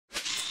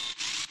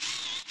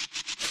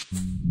We're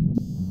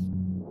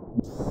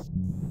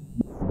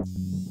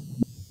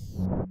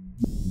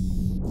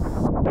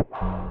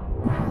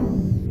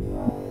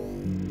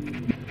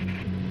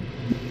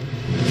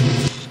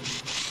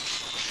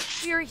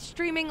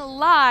streaming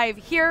live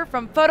here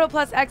from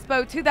PhotoPlus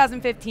Expo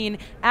 2015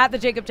 at the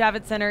Jacob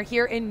Javits Center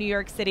here in New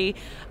York City.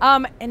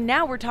 And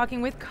now we're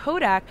talking with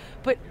Kodak,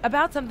 but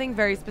about something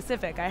very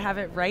specific. I have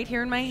it right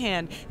here in my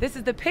hand. This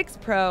is the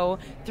PixPro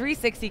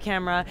 360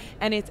 camera,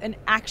 and it's an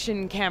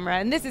action camera.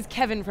 And this is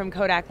Kevin from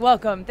Kodak.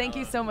 Welcome. Thank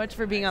you so much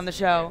for being on the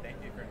show.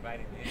 Thank you for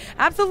inviting me.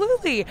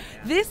 Absolutely.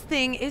 This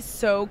thing is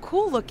so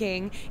cool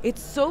looking.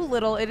 It's so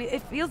little.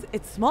 It feels,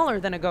 it's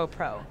smaller than a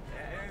GoPro.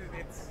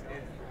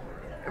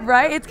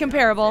 Right, it's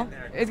comparable.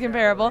 It's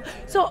comparable.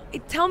 So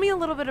tell me a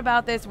little bit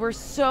about this. We're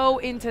so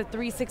into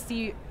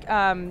 360,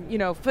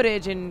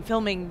 footage and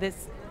filming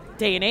this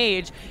day and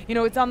age. You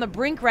know, it's on the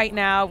brink right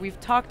now. We've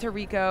talked to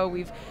Rico.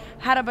 We've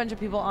had a bunch of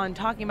people on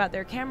talking about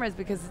their cameras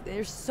because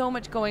there's so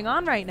much going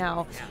on right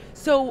now.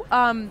 So,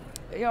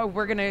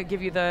 we're gonna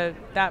give you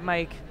that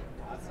mic.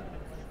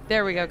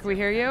 There we go. Can we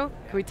hear you?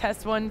 Can we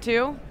test 1,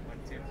 2?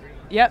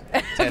 Yep.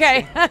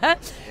 Okay. Yeah.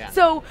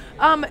 So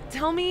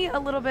tell me a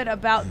little bit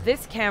about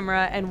this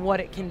camera and what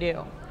it can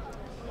do.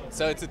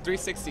 So it's a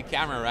 360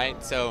 camera,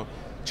 right? So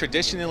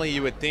traditionally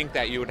you would think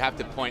that you would have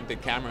to point the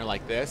camera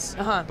like this,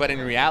 but in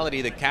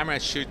reality the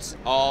camera shoots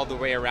all the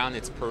way around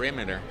its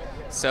perimeter.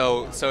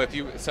 So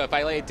if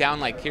I lay it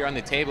down like here on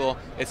the table,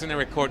 it's going to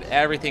record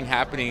everything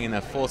happening in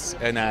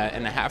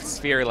a half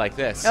sphere like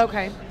this.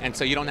 Okay. And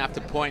so you don't have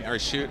to point or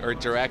shoot or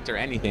direct or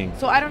anything.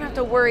 So I don't have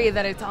to worry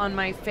that it's on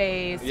my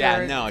face. Yeah,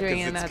 or no, doing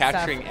because it's that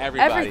capturing stuff.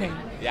 everybody. Everything.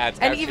 Yeah, it's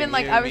and capturing even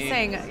like you, I was me.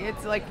 saying,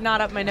 it's like not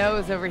up my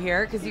nose over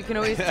here because you can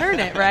always turn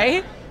it,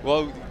 right?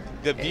 Well,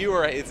 the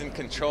viewer is in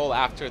control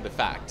after the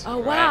fact. Oh,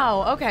 right?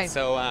 wow. Okay.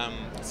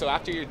 So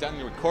after you're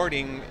done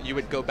recording, you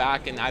would go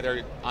back and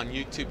either on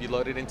YouTube, you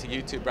load it into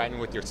YouTube, right, and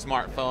with your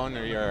smartphone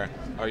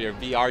or your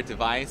VR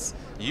device,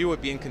 you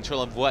would be in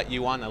control of what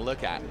you want to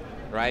look at,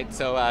 right?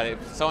 So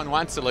if someone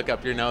wants to look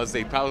up your nose,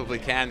 they probably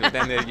can, but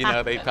then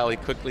they probably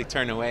quickly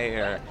turn away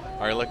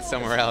or look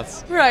somewhere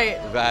else. Right.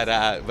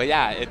 But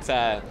yeah,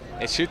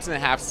 it shoots in a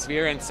half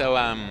sphere, and so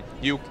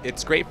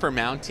it's great for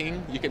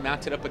mounting. You can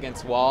mount it up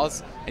against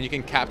walls, and you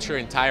can capture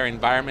entire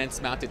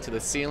environments, mount it to the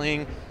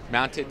ceiling,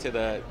 mount it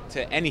to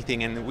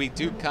anything, and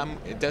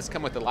it does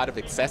come with a lot of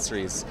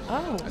accessories.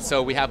 Oh.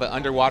 So we have an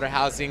underwater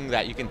housing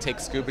that you can take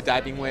scuba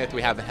diving with.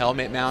 We have a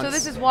helmet mounts. So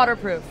this is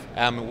waterproof.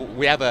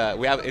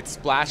 It's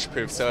splash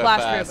proof. So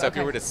if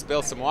you were to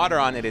spill some water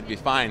on it, it'd be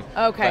fine.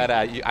 Okay. But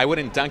I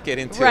wouldn't dunk it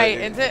into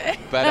it.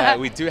 But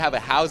we do have a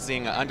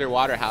housing,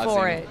 underwater housing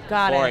for it.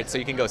 Got it. So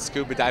you can go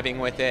scuba diving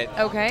with it.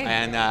 Okay.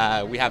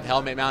 And we have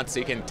helmet mounts, so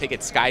you can take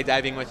it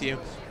skydiving with you.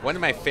 One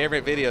of my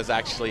favorite videos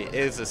actually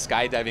is a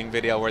skydiving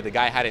video where the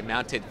guy had it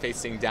mounted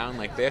facing down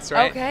like this,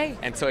 right? Okay.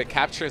 And so it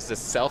captures the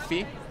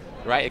selfie,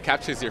 right? It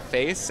captures your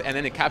face, and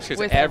then it captures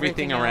With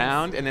everything everything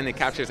around, and then it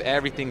captures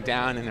everything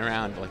down and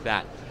around like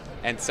that.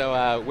 And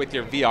so with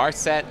your VR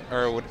set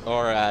or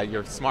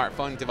your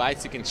smartphone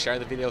device, you can share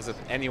the videos with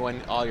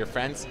anyone, all your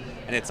friends,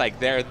 and it's like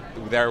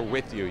they're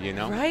with you, you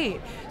know?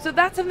 Right. So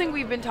that's something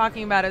we've been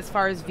talking about as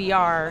far as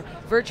VR,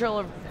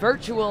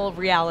 virtual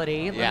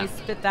reality. Let me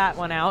spit that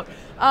one out.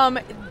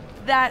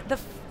 That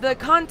the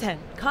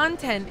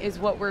content is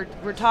what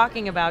we're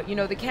talking about. You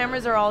know, the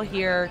cameras are all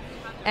here,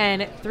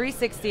 and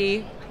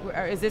 360.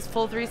 Is this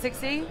full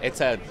 360? It's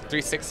a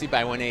 360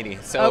 by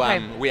 180. So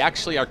okay. We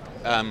actually are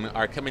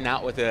coming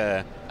out with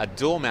a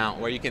dual mount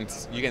where you can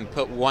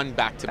put one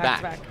back to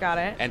back. Got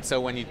it. And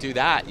so when you do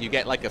that, you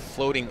get like a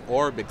floating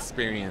orb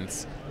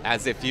experience,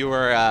 as if you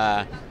were,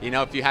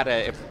 if you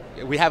had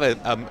we have a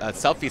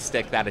selfie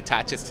stick that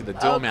attaches to the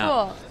dual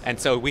mount, cool. and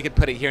so we could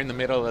put it here in the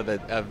middle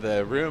of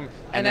the room,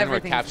 and then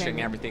we're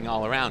capturing everything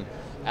all around.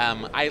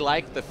 I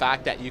like the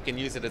fact that you can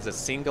use it as a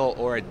single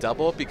or a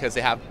double because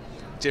they have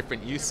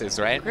different uses,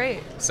 right? Great.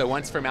 So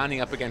one's for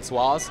mounting up against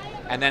walls,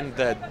 and then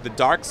the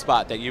dark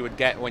spot that you would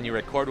get when you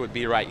record would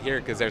be right here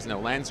because there's no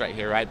lens right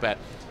here, right? But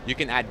you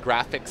can add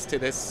graphics to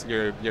this,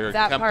 your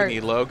company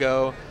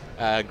logo.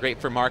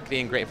 Great for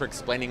marketing, great for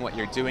explaining what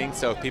you're doing.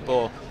 So if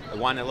people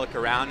want to look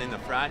around in the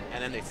front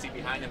and then they see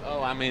behind them,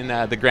 oh, I'm in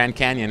the Grand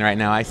Canyon right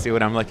now. I see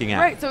what I'm looking at.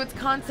 Right, so it's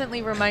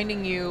constantly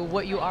reminding you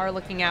what you are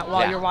looking at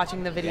while you're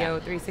watching the video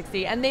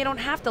 360, and they don't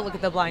have to look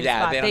at the blind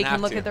spot. They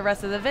can look at the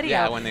rest of the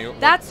video. Yeah,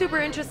 that's super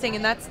interesting,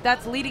 and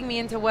that's leading me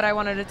into what I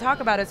wanted to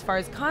talk about as far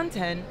as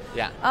content.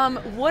 Yeah.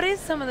 What is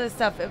some of the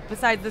stuff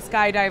besides the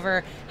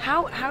skydiver?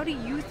 How do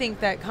you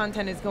think that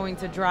content is going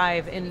to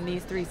drive in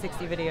these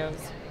 360 videos?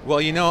 Well,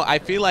 you know, I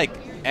feel like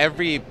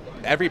every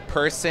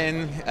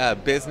person,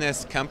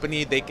 business,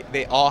 company,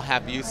 they all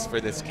have use for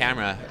this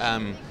camera.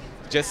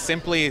 Just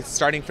simply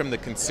starting from the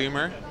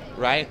consumer,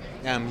 right?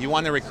 You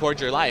want to record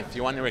your life.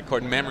 You want to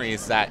record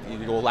memories that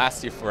will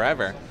last you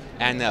forever.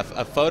 And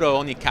a photo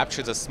only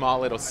captures a small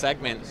little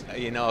segment,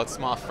 you know, a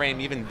small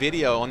frame. Even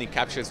video only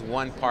captures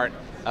one part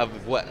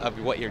of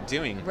what you're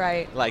doing.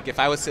 Right. Like if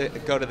I was to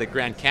go to the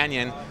Grand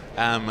Canyon,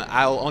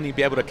 I'll only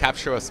be able to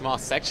capture a small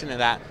section of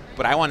that,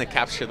 but I want to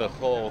capture the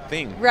whole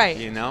thing. Right.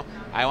 You know,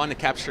 I want to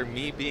capture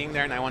me being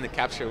there, and I want to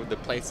capture the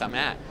place I'm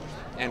at.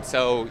 And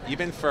so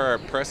even for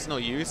personal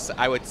use,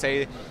 I would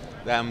say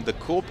the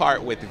cool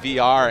part with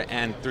VR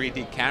and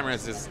 3D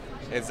cameras is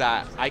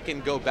that I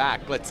can go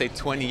back, let's say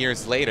 20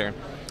 years later,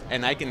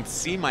 and I can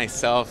see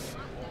myself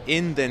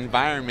in the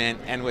environment,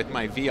 and with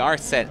my VR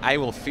set, I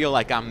will feel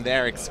like I'm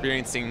there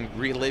experiencing,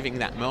 reliving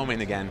that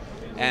moment again.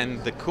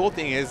 And the cool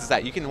thing is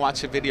that you can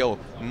watch a video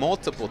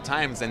multiple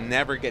times and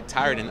never get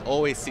tired and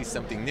always see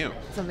something new.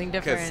 Something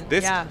different.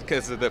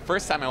 Because the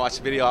first time I watched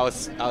a video, I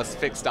was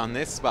fixed on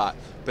this spot.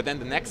 But then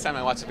the next time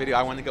I watch a video,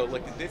 I want to go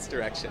look at this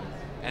direction.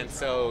 And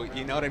so,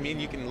 you know what I mean?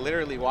 You can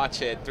literally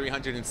watch it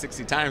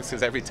 360 times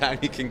because every time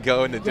you can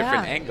go in a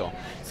different angle.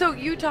 So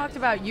you talked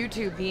about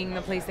YouTube being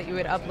the place that you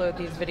would upload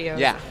these videos.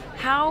 Yeah.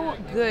 How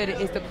good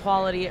is the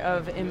quality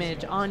of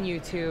image on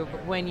YouTube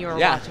when you're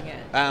watching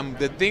it?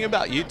 The thing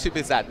about YouTube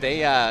is that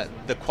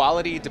the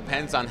quality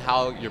depends on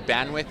how your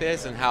bandwidth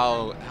is and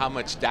how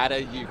much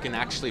data you can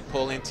actually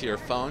pull into your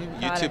phone.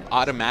 YouTube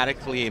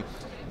automatically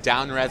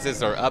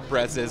down-reses or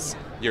up-reses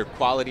your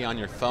quality on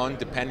your phone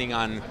depending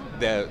on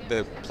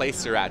the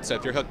place you're at. So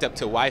if you're hooked up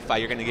to Wi-Fi,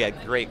 you're going to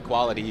get great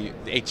quality,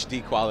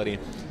 HD quality.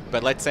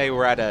 But let's say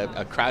we're at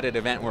a crowded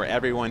event where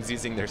everyone's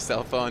using their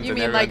cell phones. You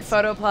mean like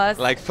PhotoPlus?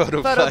 Like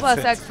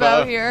PhotoPlus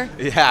Expo here?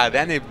 Yeah,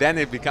 then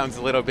it becomes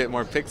a little bit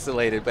more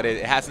pixelated, but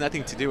it has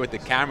nothing to do with the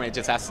camera. It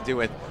just has to do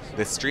with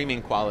the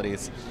streaming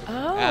qualities.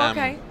 Oh,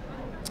 okay.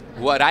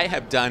 What I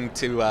have done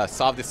to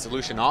solve this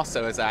solution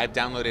also is I've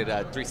downloaded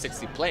a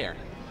 360 player.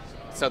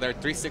 So there are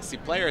 360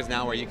 players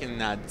now where you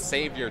can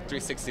save your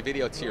 360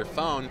 video to your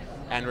phone,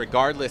 and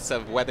regardless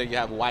of whether you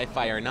have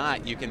Wi-Fi or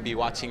not, you can be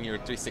watching your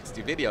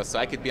 360 video. So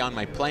I could be on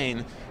my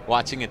plane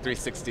watching a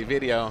 360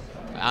 video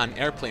on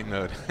airplane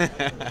mode.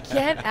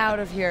 Get out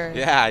of here.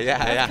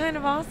 That's kind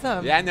of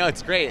awesome. Yeah, no,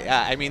 it's great.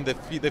 I mean,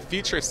 the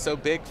future is so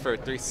big for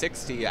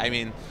 360. I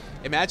mean,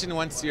 imagine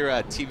once your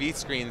TV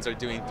screens are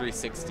doing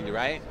 360,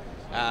 right?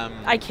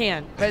 I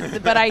can't,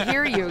 but I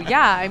hear you.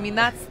 Yeah, I mean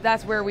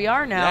that's where we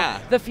are now.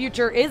 Yeah. The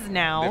future is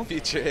now. The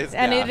future is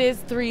and now. it is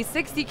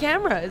 360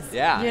 cameras.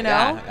 Yeah, you know.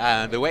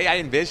 Yeah. The way I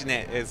envision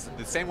it is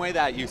the same way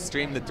that you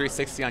stream the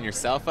 360 on your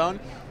cell phone,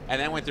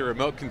 and then with the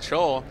remote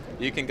control,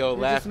 you can go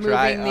left,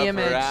 right, up,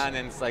 around,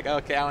 and it's like,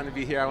 okay, I want to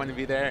be here, I want to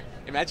be there.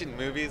 Imagine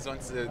movies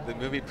once the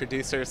movie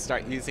producers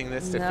start using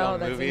this to film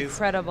movies. That's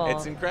incredible.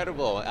 It's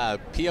incredible.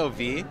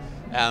 POV.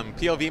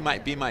 POV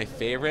might be my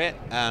favorite.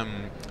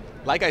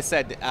 Like I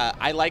said,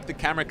 I like the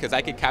camera because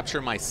I can capture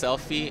my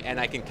selfie and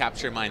I can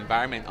capture my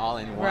environment all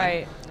in one.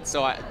 Right.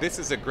 So this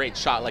is a great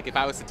shot. Like if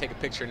I was to take a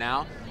picture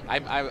now,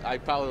 I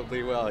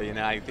probably will. You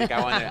know, I think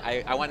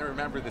I want to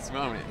remember this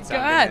moment. So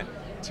I'm gonna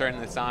turn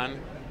this on.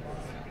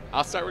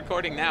 I'll start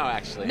recording now,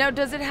 actually. Now,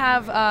 does it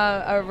have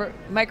a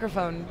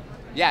microphone?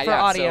 Yeah, for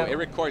audio. So it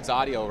records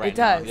audio right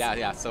now. It does.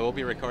 Yeah. So we'll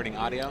be recording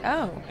audio.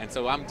 Oh. And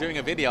so I'm doing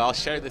a video. I'll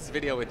share this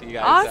video with you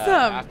guys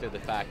after the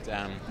fact.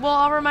 Well,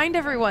 I'll remind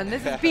everyone.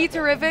 This is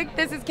BeTerrific.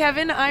 This is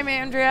Kevin. I'm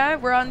Andrea.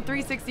 We're on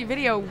 360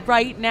 video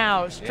right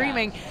now,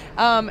 streaming.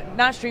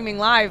 Not streaming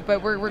live,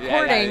 but we're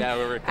recording.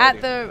 We're recording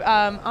at the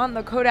on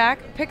the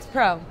Kodak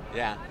PixPro.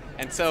 Yeah.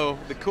 And so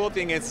the cool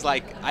thing is,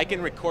 like, I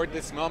can record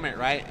this moment,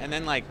 right? And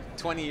then like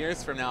 20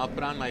 years from now, I'll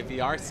put on my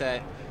VR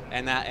set.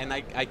 And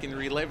I can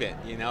relive it,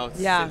 you know,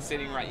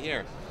 sitting right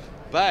here.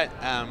 But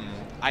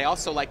I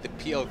also like the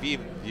POV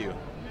view.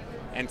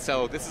 And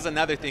so this is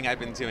another thing I've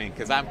been doing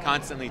because I'm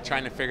constantly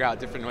trying to figure out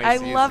different ways to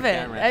use the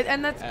camera. I love it.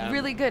 And that's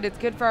really good. It's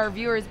good for our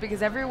viewers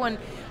because everyone,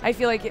 I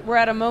feel like we're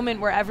at a moment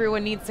where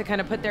everyone needs to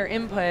kind of put their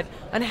input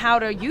on how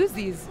to use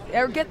these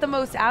or get the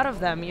most out of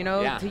them, you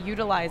know, to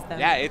utilize them.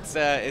 Yeah, it's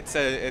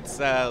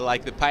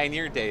like the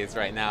pioneer days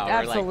right now.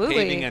 Absolutely. We're like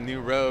paving a new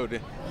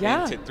road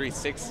into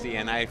 360,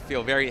 and I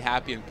feel very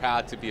happy and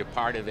proud to be a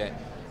part of it.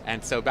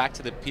 And so back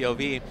to the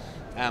POV.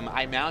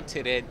 I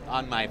mounted it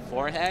on my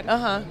forehead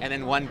and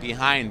then one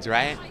behind,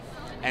 right?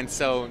 And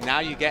so now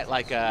you get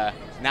like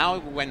now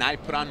when I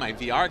put on my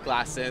VR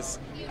glasses,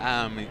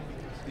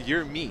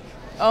 you're me.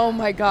 Oh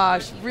my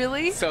gosh,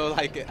 really? So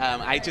like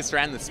I just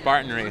ran the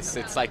Spartan race.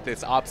 It's like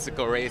this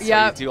obstacle race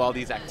where you do all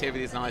these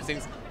activities and all these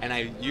things, and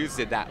I used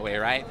it that way,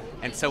 right?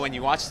 And so when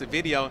you watch the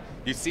video,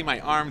 you see my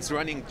arms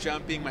running,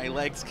 jumping, my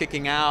legs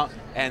kicking out,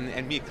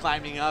 and me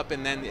climbing up,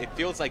 and then it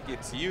feels like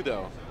it's you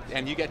though.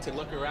 And you get to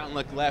look around,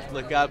 look left,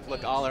 look up,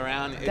 look all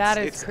around.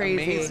 It's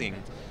crazy. Amazing.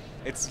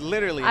 It's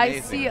literally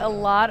amazing. I see a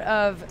lot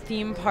of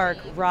theme park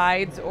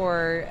rides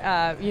or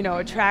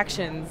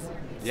attractions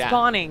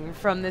spawning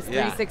from this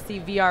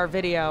 360 VR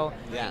video.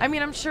 Yeah. I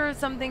mean, I'm sure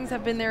some things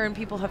have been there and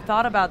people have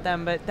thought about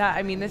them, but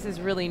this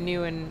is really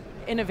new and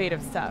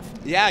innovative stuff.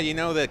 Yeah, you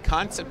know, the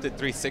concept of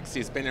 360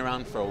 has been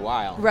around for a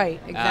while. Right,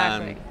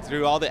 exactly.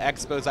 Through all the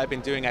expos I've been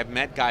doing, I've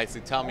met guys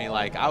who tell me,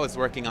 like, I was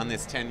working on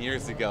this 10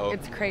 years ago.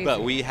 It's crazy.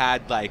 But we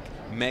had, like,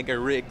 mega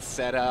rigs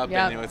set up,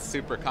 and it was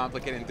super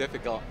complicated and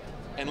difficult.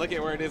 And look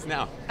at where it is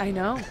now. I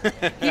know.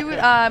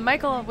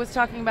 Michael was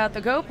talking about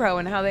the GoPro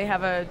and how they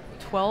have a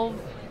 12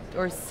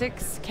 or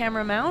 6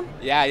 camera mount.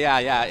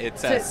 Yeah.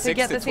 It's a 6 to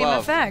get to the 12. same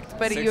effect,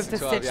 but you have to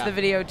 12, stitch the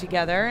video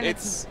together. And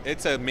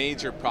it's a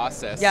major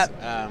process. Yep.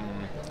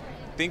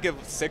 Think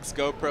of 6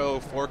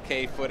 GoPro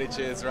 4K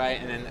footages, right?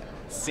 And then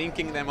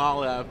syncing them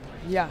all up.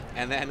 Yeah.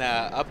 And then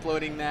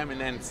uploading them, and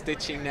then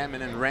stitching them,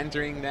 and then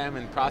rendering them,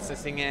 and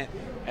processing it.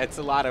 It's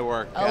a lot of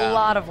work. A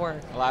lot of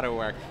work. A lot of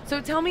work.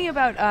 So tell me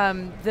about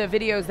the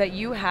videos that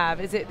you have.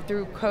 Is it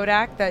through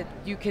Kodak that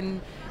you can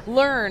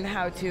learn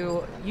how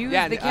to use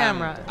the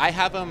camera? I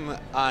have them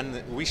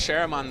on, we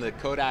share them on the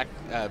Kodak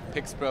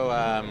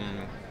PixPro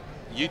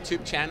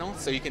YouTube channel,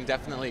 so you can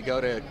definitely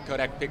go to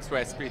Kodak PixPro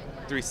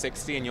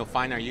SP360 and you'll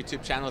find our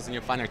YouTube channels and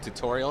you'll find our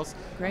tutorials.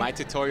 Great. My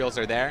tutorials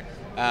are there.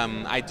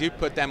 I do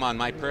put them on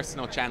my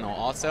personal channel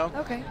also,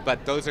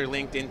 but those are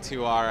linked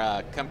into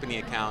our company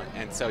account,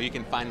 and so you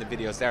can find the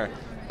videos there.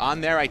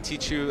 On there I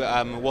teach you,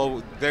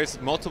 well,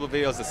 there's multiple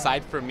videos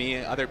aside from me.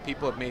 Other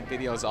people have made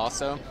videos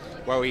also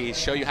where we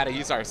show you how to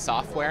use our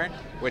software,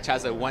 which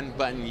has a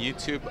 1-button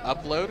YouTube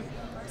upload.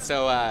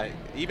 So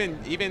even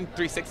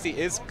 360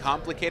 is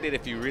complicated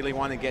if you really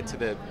want to get to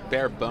the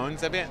bare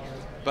bones of it,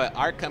 but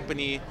our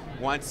company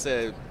wants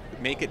to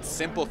make it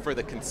simple for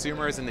the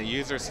consumers and the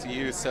users to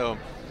use.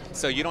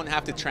 So you don't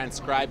have to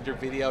transcribe your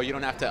video, you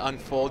don't have to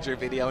unfold your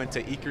video into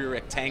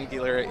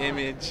equi-rectangular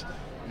image.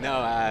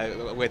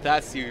 No, with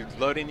us, you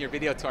load in your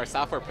video to our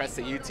software, press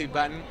the YouTube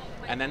button,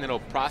 and then it'll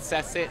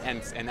process it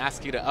and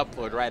ask you to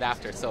upload right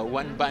after. So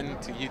 1 button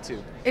to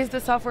YouTube. Is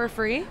the software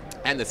free?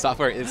 And the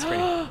software is free.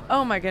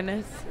 Oh my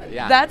goodness.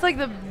 Yeah. That's like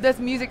that's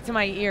music to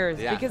my ears,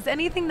 Yeah. because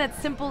anything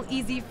that's simple,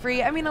 easy,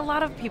 free, I mean, a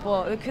lot of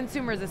people,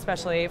 consumers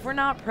especially, if we're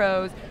not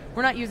pros,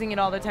 we're not using it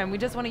all the time. We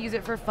just want to use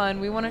it for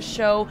fun. We want to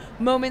show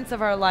moments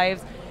of our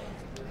lives.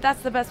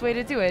 That's the best way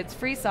to do it. It's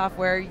free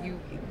software.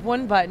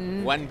 1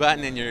 button. 1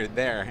 button and you're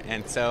there.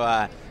 And so,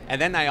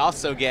 and then I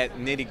also get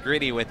nitty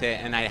gritty with it,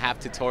 and I have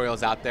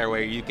tutorials out there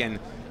where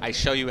I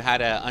show you how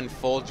to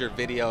unfold your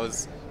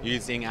videos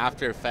using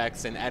After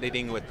Effects and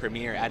editing with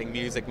Premiere, adding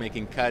music,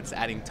 making cuts,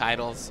 adding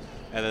titles,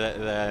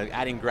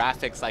 adding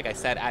graphics, like I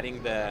said,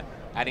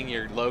 adding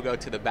your logo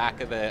to the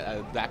back of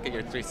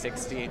your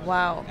 360.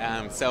 Wow.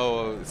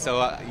 So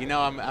you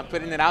know, I'm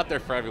putting it out there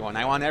for everyone.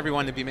 I want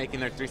everyone to be making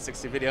their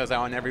 360 videos. I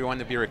want everyone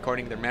to be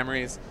recording their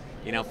memories.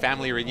 You know,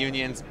 family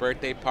reunions,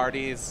 birthday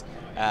parties,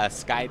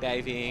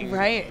 skydiving,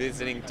 right.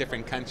 Visiting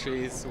different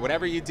countries.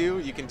 Whatever you do,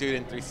 you can do it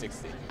in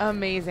 360.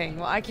 Amazing.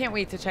 Well, I can't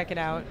wait to check it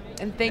out.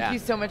 And thank you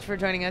so much for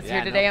joining us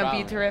here today on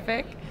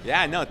BeTerrific.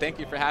 Yeah, no, thank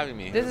you for having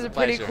me. This is a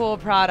pretty cool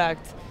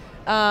product.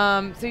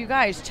 So you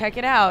guys, check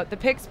it out. The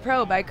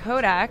PixPro by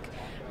Kodak.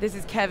 This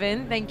is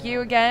Kevin. Thank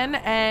you again.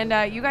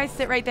 And you guys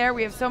sit right there.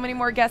 We have so many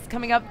more guests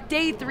coming up.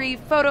 Day 3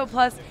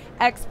 PhotoPlus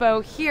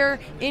Expo here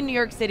in New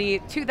York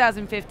City,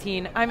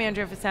 2015. I'm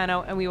Andrea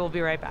Fasano, and we will be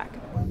right back.